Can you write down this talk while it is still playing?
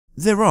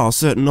There are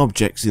certain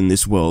objects in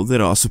this world that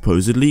are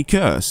supposedly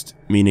cursed,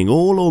 meaning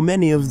all or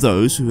many of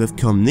those who have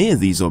come near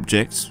these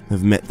objects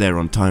have met their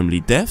untimely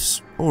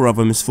deaths or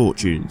other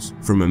misfortunes.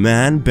 From a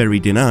man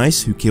buried in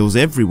ice who kills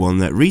everyone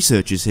that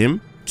researches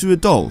him, to a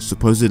doll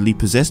supposedly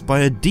possessed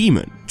by a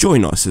demon.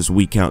 Join us as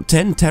we count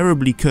 10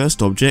 terribly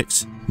cursed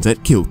objects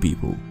that kill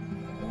people.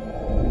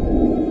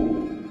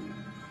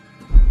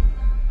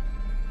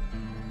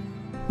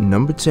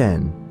 Number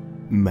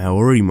 10.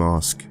 Maori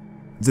Mask.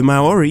 The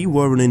Maori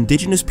were an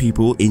indigenous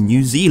people in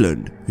New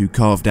Zealand who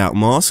carved out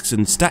masks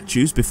and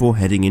statues before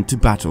heading into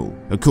battle.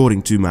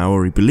 According to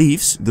Maori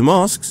beliefs, the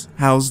masks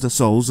housed the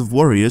souls of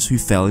warriors who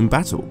fell in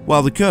battle.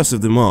 While the curse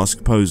of the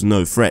mask posed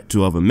no threat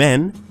to other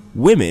men,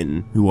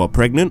 women who are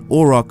pregnant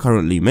or are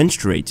currently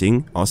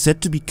menstruating are said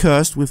to be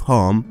cursed with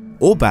harm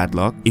or bad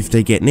luck if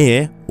they get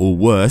near, or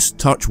worse,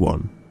 touch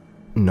one.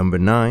 Number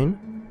 9.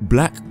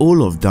 Black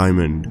Orlov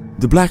diamond.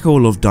 The Black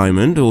Orlov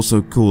diamond,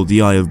 also called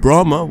the Eye of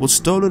Brahma, was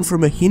stolen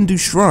from a Hindu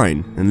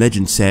shrine, and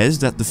legend says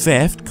that the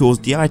theft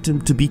caused the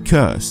item to be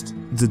cursed.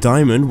 The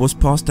diamond was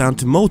passed down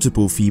to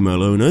multiple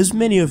female owners,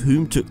 many of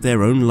whom took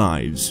their own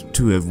lives,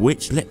 2 of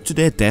which leapt to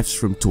their deaths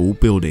from tall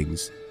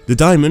buildings. The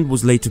diamond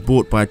was later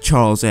bought by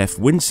Charles F.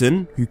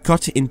 Winson, who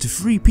cut it into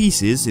 3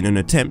 pieces in an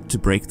attempt to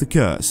break the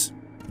curse.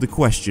 The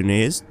question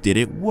is, did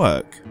it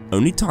work?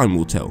 Only time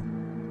will tell.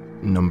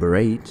 Number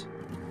 8.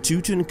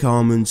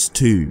 Tutankhamun's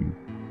tomb.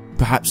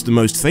 Perhaps the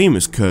most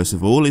famous curse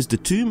of all is the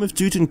tomb of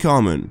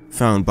Tutankhamun,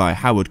 found by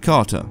Howard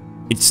Carter.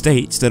 It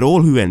states that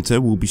all who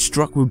enter will be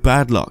struck with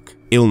bad luck,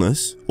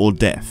 illness, or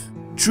death.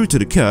 True to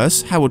the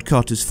curse, Howard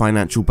Carter's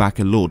financial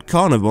backer Lord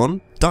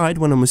Carnarvon died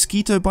when a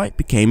mosquito bite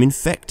became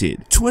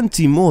infected.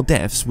 20 more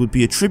deaths would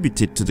be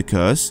attributed to the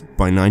curse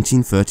by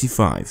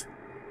 1935.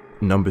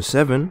 Number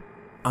 7.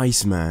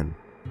 Iceman.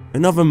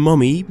 Another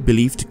mummy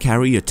believed to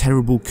carry a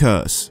terrible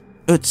curse.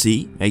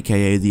 Ötzi,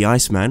 aka the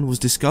Iceman, was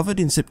discovered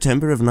in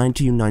September of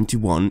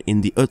 1991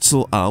 in the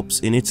Ötztal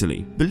Alps in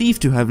Italy.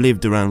 Believed to have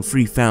lived around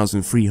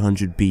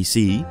 3300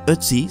 BC,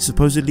 Ötzi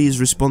supposedly is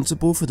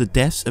responsible for the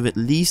deaths of at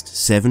least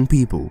 7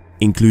 people,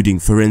 including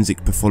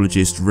forensic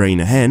pathologist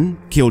Rainer Henn,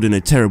 killed in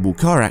a terrible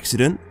car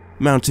accident,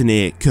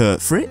 mountaineer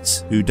Kurt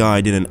Fritz, who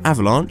died in an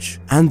avalanche,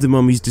 and the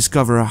mummy's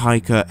discoverer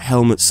hiker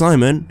Helmut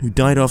Simon, who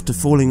died after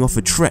falling off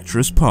a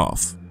treacherous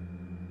path.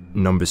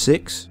 Number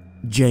 6.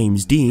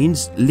 James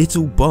Dean's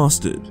Little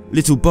Bastard.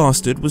 Little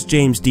Bastard was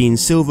James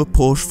Dean's silver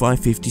Porsche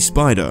 550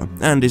 Spider,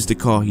 and is the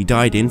car he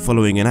died in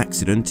following an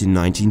accident in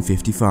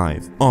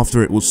 1955.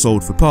 After it was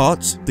sold for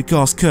parts, the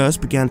car's curse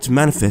began to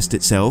manifest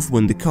itself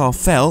when the car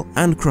fell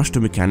and crushed a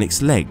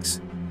mechanic's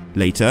legs.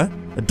 Later,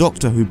 a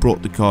doctor who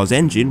brought the car's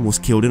engine was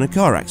killed in a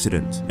car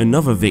accident.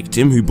 Another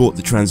victim who bought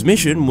the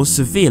transmission was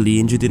severely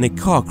injured in a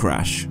car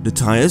crash. The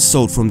tires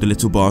sold from the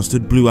Little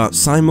Bastard blew out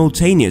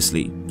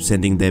simultaneously,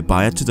 sending their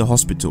buyer to the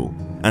hospital.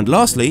 And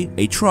lastly,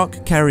 a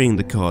truck carrying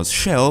the car's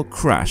shell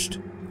crashed,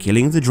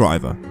 killing the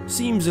driver.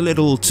 Seems a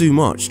little too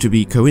much to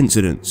be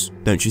coincidence,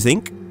 don't you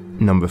think?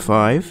 Number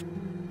 5.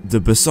 The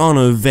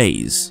Basano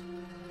Vase.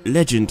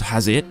 Legend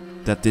has it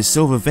that this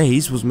silver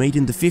vase was made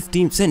in the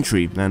 15th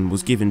century and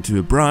was given to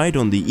a bride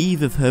on the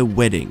eve of her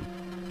wedding.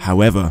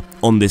 However,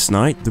 on this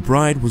night, the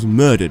bride was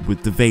murdered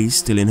with the vase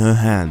still in her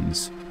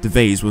hands. The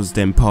vase was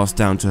then passed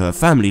down to her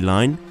family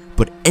line,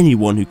 but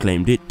anyone who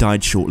claimed it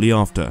died shortly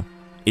after.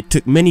 It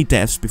took many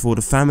deaths before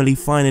the family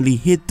finally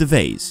hid the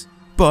vase,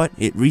 but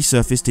it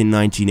resurfaced in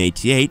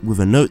 1988 with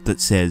a note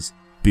that says,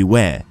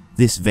 "Beware,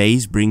 this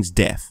vase brings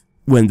death."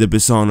 When the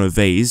Basano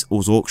vase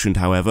was auctioned,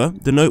 however,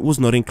 the note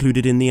was not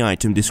included in the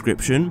item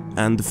description,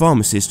 and the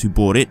pharmacist who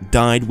bought it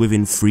died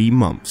within 3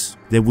 months.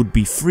 There would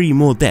be 3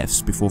 more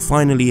deaths before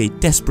finally a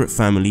desperate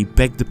family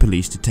begged the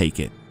police to take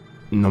it.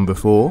 Number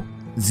 4.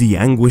 The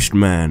Anguished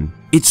Man.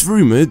 It's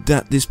rumored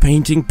that this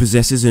painting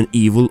possesses an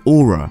evil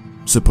aura.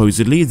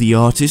 Supposedly, the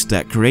artist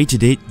that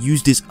created it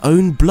used his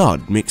own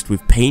blood mixed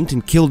with paint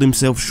and killed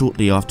himself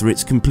shortly after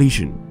its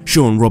completion.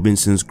 Sean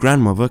Robinson's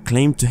grandmother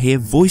claimed to hear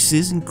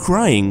voices and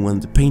crying when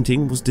the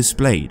painting was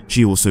displayed.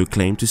 She also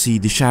claimed to see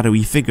the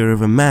shadowy figure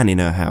of a man in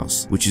her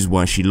house, which is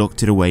why she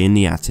locked it away in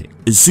the attic.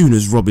 As soon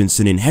as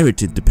Robinson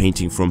inherited the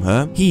painting from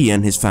her, he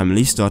and his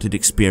family started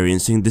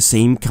experiencing the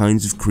same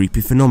kinds of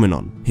creepy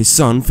phenomenon. His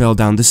son fell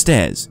down the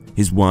stairs,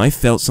 his wife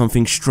felt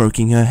something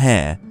stroking her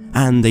hair,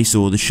 and they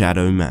saw the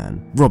shadow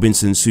man.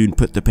 Robinson soon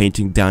put the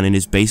painting down in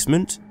his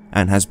basement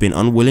and has been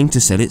unwilling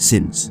to sell it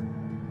since.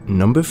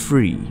 Number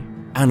 3.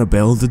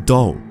 Annabelle the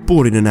Doll.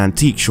 Born in an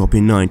antique shop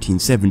in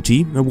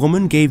 1970, a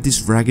woman gave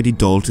this raggedy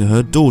doll to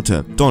her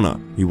daughter, Donna,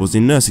 who was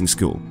in nursing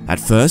school.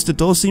 At first, the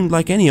doll seemed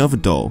like any other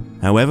doll.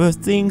 However,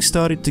 things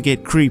started to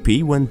get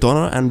creepy when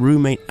Donna and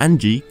roommate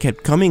Angie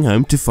kept coming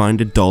home to find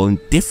the doll in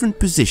different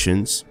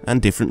positions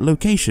and different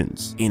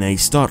locations. In a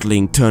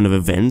startling turn of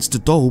events, the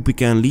doll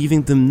began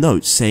leaving them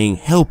notes saying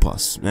 "help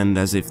us," and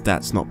as if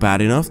that's not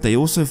bad enough, they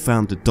also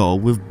found the doll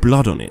with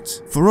blood on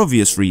it. For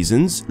obvious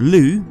reasons,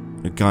 Lou,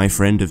 a guy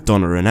friend of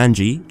Donna and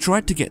Angie,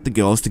 tried to get the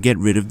girls to get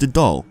rid of the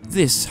doll.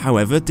 This,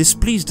 however,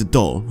 displeased the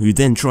doll, who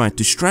then tried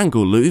to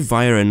strangle Lou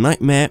via a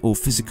nightmare or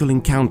physical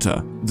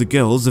encounter. The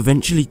girls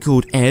eventually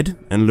called Ed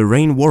and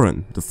Lorraine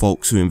Warren, the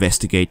folks who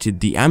investigated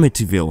the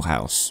Amityville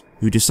house,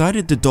 who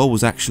decided the doll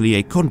was actually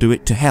a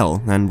conduit to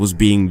hell and was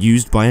being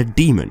used by a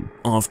demon.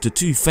 After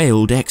 2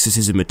 failed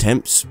exorcism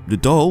attempts, the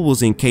doll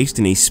was encased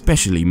in a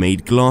specially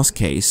made glass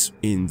case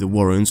in the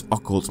Warrens'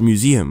 Occult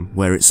Museum,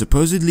 where it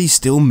supposedly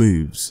still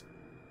moves.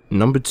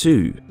 Number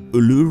 2.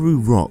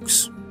 Uluru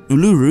Rocks.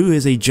 Uluru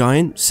is a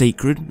giant,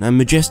 sacred and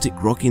majestic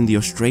rock in the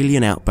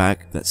Australian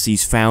outback that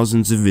sees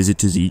thousands of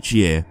visitors each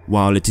year.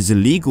 While it is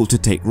illegal to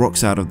take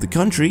rocks out of the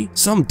country,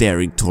 some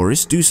daring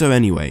tourists do so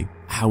anyway.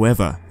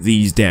 However,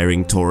 these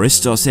daring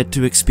tourists are said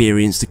to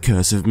experience the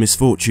curse of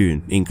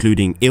misfortune,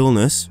 including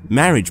illness,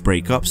 marriage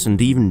breakups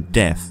and even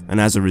death, and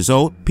as a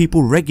result,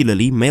 people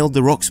regularly mail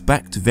the rocks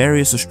back to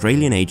various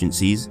Australian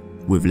agencies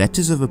with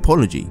letters of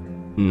apology.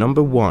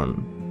 Number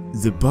 1.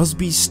 The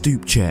Busby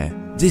Stoop Chair.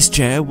 This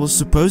chair was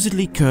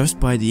supposedly cursed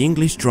by the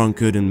English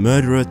drunkard and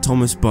murderer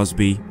Thomas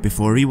Busby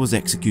before he was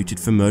executed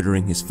for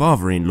murdering his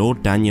father-in-law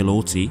Daniel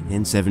Orty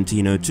in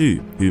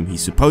 1702, whom he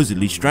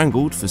supposedly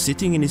strangled for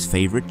sitting in his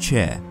favourite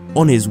chair.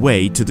 On his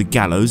way to the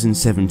gallows in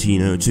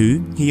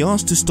 1702, he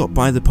asked to stop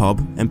by the pub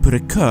and put a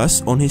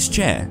curse on his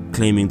chair,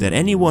 claiming that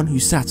anyone who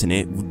sat in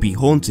it would be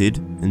haunted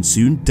and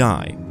soon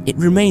die. It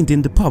remained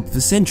in the pub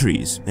for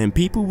centuries, and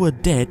people were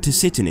dared to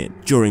sit in it.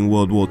 During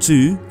World War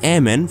II,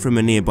 airmen from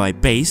a nearby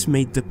base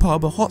made the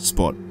pub a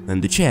hotspot,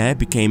 and the chair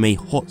became a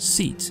hot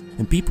seat,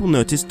 and people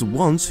noticed the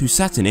ones who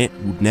sat in it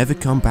would never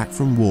come back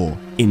from war.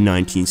 In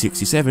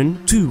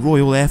 1967, 2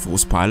 Royal Air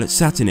Force pilots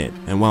sat in it,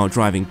 and while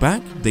driving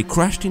back, they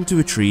crashed into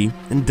a tree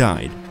and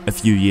died. A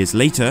few years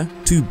later,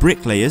 2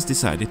 bricklayers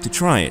decided to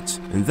try it,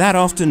 and that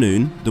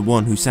afternoon, the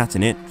one who sat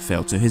in it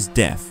fell to his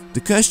death.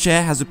 The cursed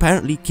chair has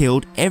apparently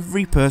killed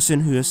every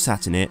person who has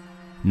sat in it,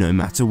 no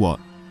matter what.